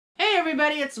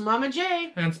everybody, it's Mama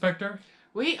J. And Spectre.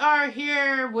 We are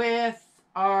here with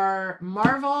our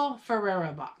Marvel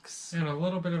Ferarra Box. And a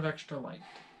little bit of extra light.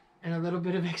 And a little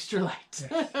bit of extra light.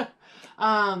 Yes.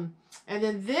 And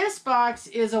then this box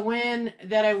is a win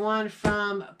that I won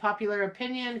from Popular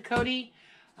Opinion, Cody.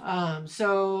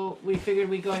 So we figured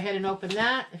we'd go ahead and open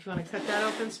that. If you want to cut that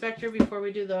open, Spectre, before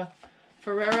we do the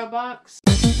Ferarra Box.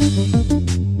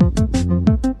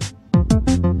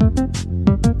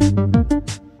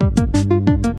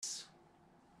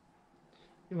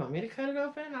 You want me to cut it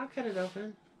open? I'll cut it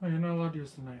open. Oh, you're not allowed to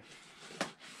use the knife.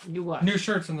 You what? New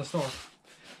shirts in the store.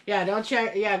 Yeah,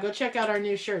 go check out our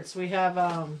new shirts. We have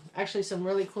actually some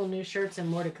really cool new shirts and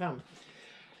more to come.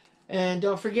 And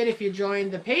don't forget, if you join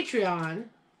the Patreon,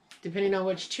 depending on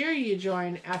which tier you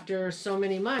join, after so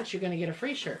many months, you're going to get a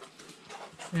free shirt.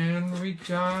 And we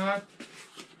got,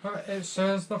 it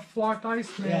says the Flocked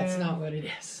Iceman. That's not what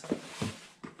it is.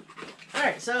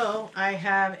 Alright, so I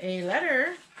have a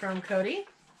letter from Cody.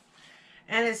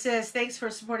 And it says, thanks for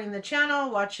supporting the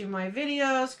channel, watching my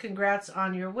videos, congrats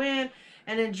on your win,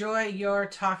 and enjoy your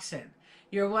toxin.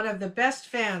 You're one of the best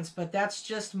fans, but that's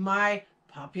just my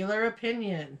popular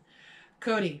opinion.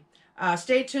 Cody,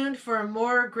 stay tuned for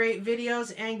more great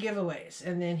videos and giveaways.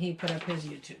 And then he put up his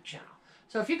YouTube channel.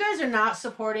 So if you guys are not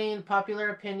supporting Popular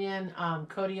Opinion,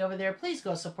 Cody over there, please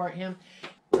go support him.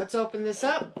 Let's open this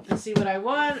up and see what I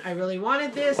won. I really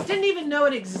wanted this. Didn't even know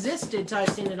it existed until I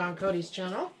seen it on Cody's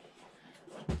channel.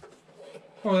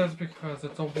 Oh, that's because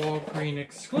it's a Walgreens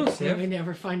exclusive. Yeah, we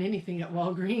never find anything at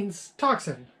Walgreens.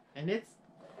 Toxin. And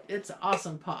it's an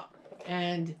awesome pop.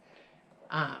 And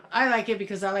I like it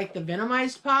because I like the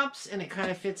Venomized pops, and it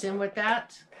kind of fits in with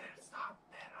that. It's not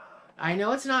Venom. I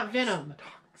know it's not Venom.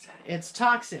 It's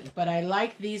Toxin, but I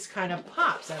like these kind of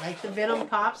pops. I like the Venom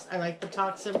pops. I like the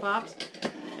Toxin pops.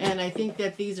 And I think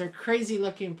that these are crazy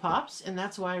looking pops, and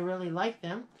that's why I really like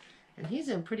them. And he's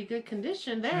in pretty good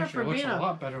condition there. Actually, for it being looks a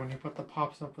lot better when you put the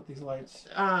pops up with these lights.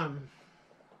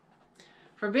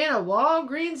 For being a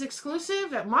Walgreens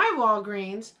exclusive, at my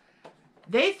Walgreens,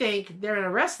 they think they're in a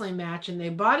wrestling match and they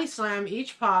body slam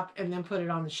each pop and then put it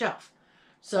on the shelf.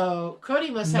 So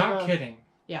Cody must have Not kidding.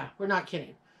 Yeah, we're not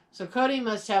kidding. So Cody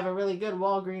must have a really good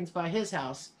Walgreens by his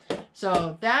house.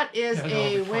 So that is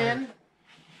a win.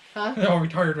 Huh? They're all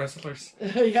retired wrestlers.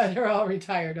 Yeah, they're all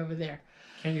retired over there.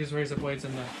 Can't use razor blades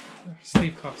in the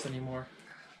sleeve cuffs anymore.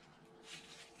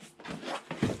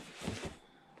 You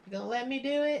gonna let me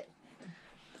do it?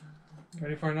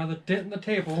 Ready for another dent in the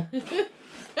table.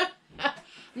 I'm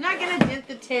not gonna dent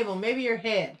the table. Maybe your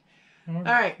head. All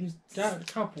right. He's got a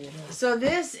couple of them. So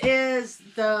this is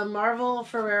the Marvel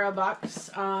Ferarra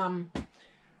Box.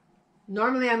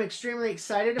 Normally I'm extremely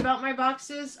excited about my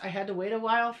boxes. I had to wait a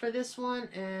while for this one,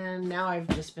 and now I've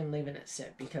just been leaving it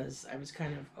sit because I was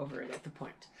kind of over it at the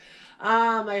point.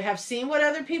 I have seen what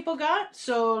other people got,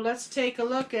 so let's take a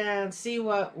look and see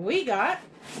what we got.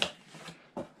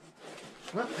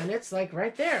 Well, and it's like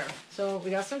right there. So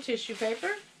we got some tissue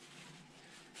paper.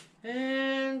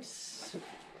 And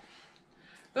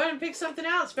go ahead and pick something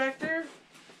out, Spectre.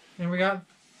 And we got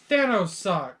Thanos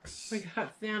socks. We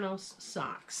got Thanos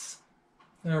socks.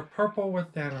 They're purple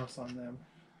with Thanos on them.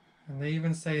 And they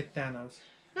even say Thanos.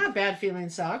 Not bad feeling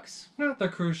socks. Not the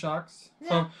crew socks.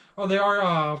 Yeah. So, they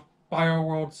are Bio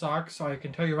World socks, so I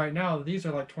can tell you right now, these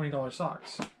are like $20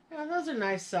 socks. Yeah, those are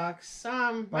nice socks.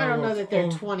 I don't know that they're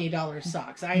 $20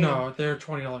 socks. No, they're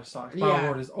 $20 socks. Bio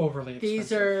World is overly expensive.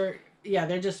 These are, yeah,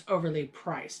 they're just overly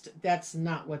priced. That's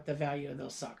not what the value of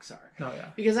those socks are. No, yeah.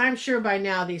 Because I'm sure by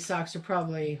now these socks are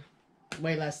probably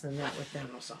way less than that with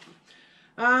Thanos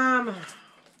on them.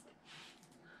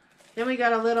 Then we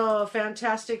got a little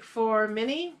Fantastic Four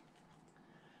mini.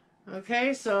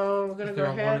 Okay, so we're going to go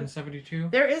ahead. One in 72?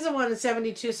 There is a 1 in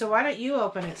 72, so why don't you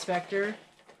open it, Spectre?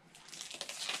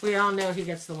 We all know who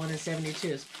gets the 1 in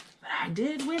 72s. But I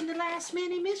did win the last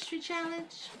mini mystery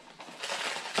challenge.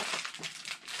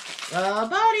 A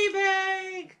body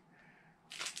bag!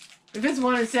 If it's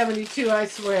 1 in 72, I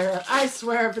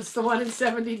swear if it's the 1 in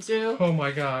 72. Oh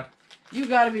my god. You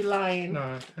gotta be lying.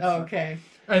 No. Okay.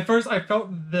 At first, I felt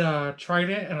the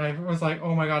trident, and I was like,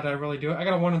 oh my god, did I really do it? I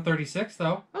got a 1 in 36,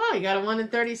 though. Oh, you got a 1 in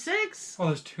 36? Oh,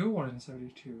 there's two 1 in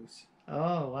 72s.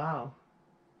 Oh, wow.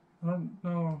 I don't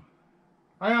know.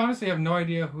 I honestly have no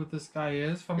idea who this guy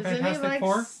is from Isn't Fantastic he like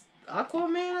Four.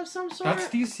 Aquaman of some sort? That's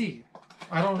DC.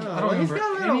 I don't Well, remember. he's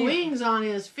got little wings on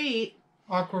his feet.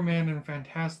 Aquaman and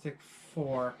Fantastic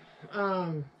Four.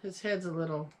 His head's a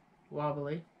little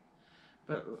wobbly.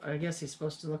 But I guess he's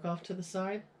supposed to look off to the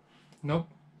side. Nope.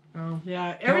 Oh,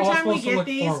 yeah. Every time we get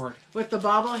these forward. with the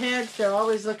bobbleheads, they're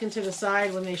always looking to the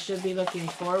side when they should be looking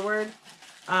forward.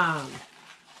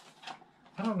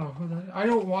 I don't know who that is. I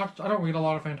don't read a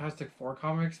lot of Fantastic Four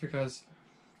comics because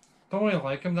I don't really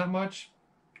like him that much.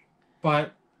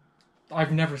 But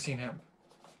I've never seen him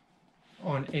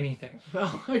on anything.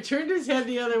 Well, I turned his head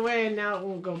the other way and now it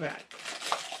won't go back.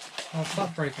 I'll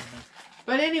stop breaking him.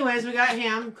 But anyways, we got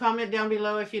him. Comment down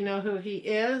below if you know who he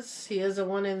is. He is a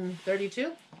 1 in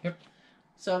 32. Yep.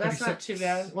 So that's 36. not too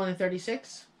bad. 1 in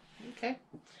 36. Okay.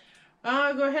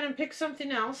 Go ahead and pick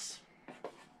something else.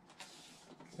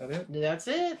 Is that it? That's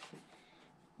it.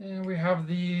 And we have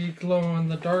the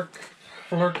glow-in-the-dark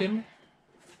Flurkin.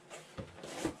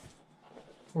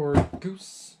 Or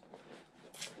Goose.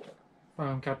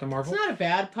 From Captain Marvel. It's not a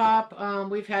bad pop.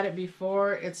 We've had it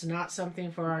before. It's not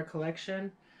something for our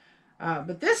collection.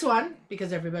 But this one,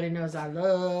 because everybody knows I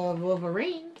love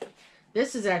Wolverine,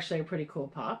 this is actually a pretty cool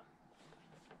pop.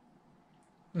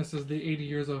 This is the 80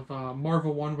 years of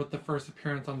Marvel one with the first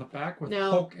appearance on the back with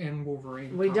Now, Hulk and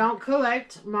Wolverine. We don't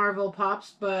collect Marvel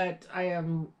pops, but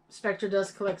Spectre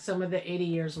does collect some of the 80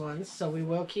 years ones, so we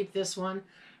will keep this one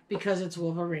because it's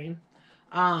Wolverine.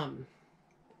 Yeah,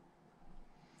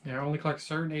 I only collect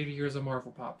certain 80 years of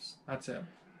Marvel pops. That's it.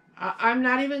 I'm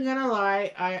not even going to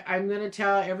lie. I'm going to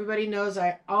tell everybody knows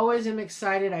I always am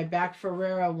excited. I back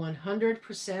Ferrara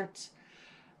 100%.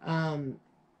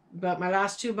 But my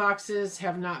last 2 boxes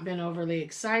have not been overly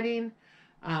exciting.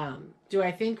 Do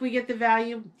I think we get the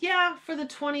value? Yeah, for the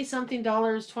 20-something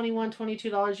dollars, $21,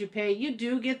 $22 you pay, you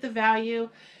do get the value.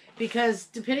 Because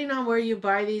depending on where you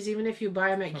buy these, even if you buy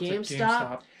them at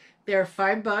GameStop, they're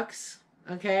 $5,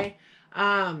 okay?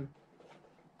 An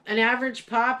average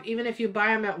pop, even if you buy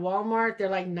them at Walmart, they're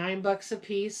like $9 a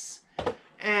piece.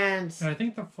 And I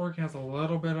think the Flurkin has a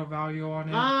little bit of value on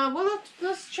it. Well,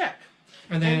 let's check.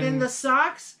 And then the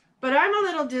socks. But I'm a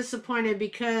little disappointed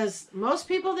because most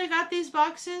people, they got these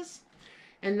boxes.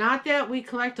 And not that we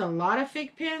collect a lot of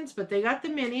fig pins, but they got the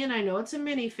mini, and I know it's a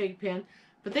mini fig pin.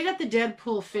 But they got the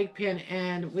Deadpool fig pin,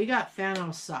 and we got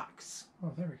Thanos socks.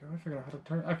 Oh, there we go. I figured out how to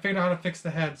turn. I figured out how to fix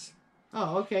the heads.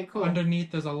 Oh, okay, cool.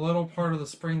 Underneath, there's a little part of the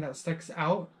spring that sticks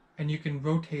out, and you can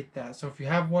rotate that. So if you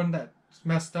have one that's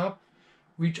messed up,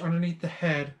 reach underneath the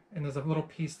head, and there's a little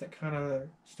piece that kind of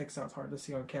sticks out. It's hard to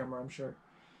see on camera, I'm sure.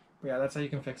 But yeah, that's how you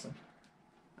can fix them.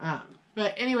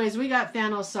 But anyways, we got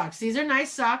Thanos socks. These are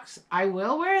nice socks. I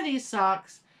will wear these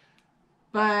socks.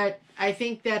 But I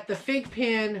think that the fig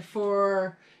pin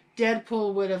for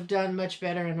Deadpool would have done much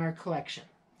better in our collection.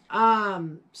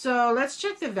 So let's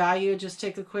check the value. Just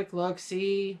take a quick look.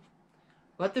 See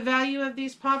what the value of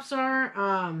these pops are.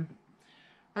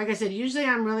 Like I said, usually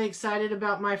I'm really excited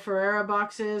about my Ferarra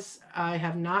boxes. I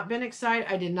have not been excited.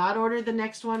 I did not order the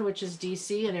next one, which is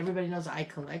DC, and everybody knows I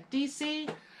collect DC.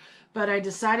 But I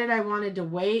decided I wanted to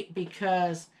wait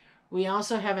because we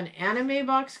also have an anime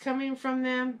box coming from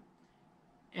them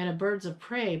and a Birds of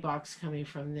Prey box coming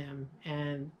from them.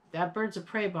 And that Birds of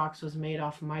Prey box was made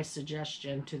off my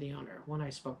suggestion to the owner when I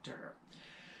spoke to her.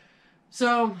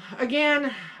 So,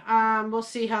 again, we'll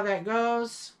see how that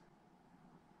goes.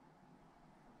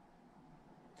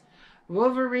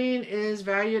 Wolverine is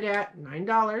valued at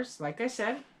 $9, like I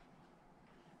said.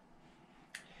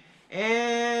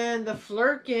 And the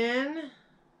Flurkin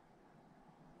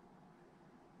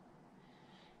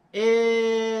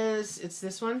is, it's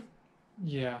this one?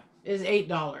 Yeah. Is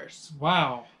 $8.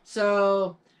 Wow.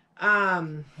 So, I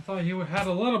thought he had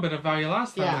a little bit of value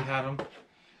last time we had him.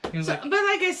 He was like, but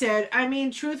like I said, I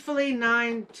mean, truthfully,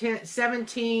 9, 10,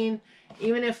 17,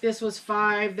 even if this was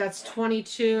 5, that's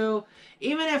 22.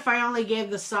 Even if I only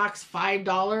gave the socks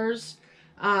 $5,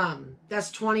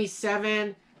 that's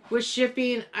 27. With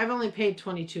shipping, I've only paid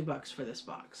 $22 for this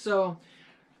box. So,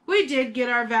 we did get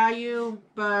our value,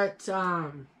 but,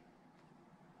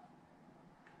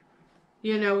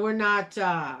 you know, we're not,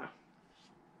 I'm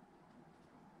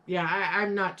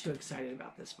not too excited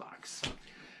about this box.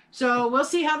 So, we'll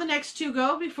see how the next 2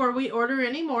 go before we order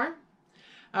any more.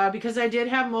 Because I did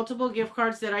have multiple gift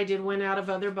cards that I did win out of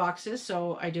other boxes.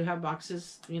 So, I do have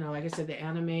boxes, you know, like I said, the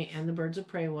anime and the Birds of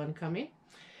Prey one coming.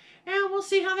 And we'll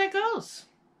see how that goes.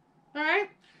 Alright?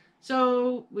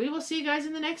 So, we will see you guys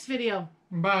in the next video.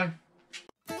 bye.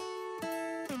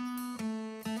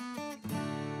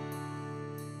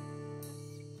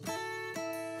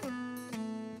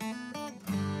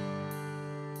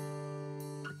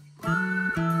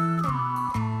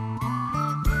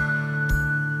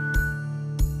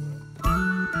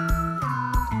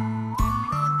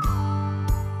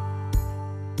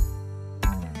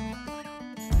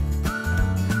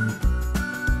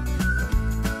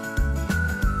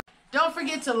 Don't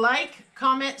forget to like,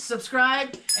 comment,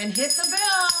 subscribe, and hit the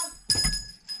bell.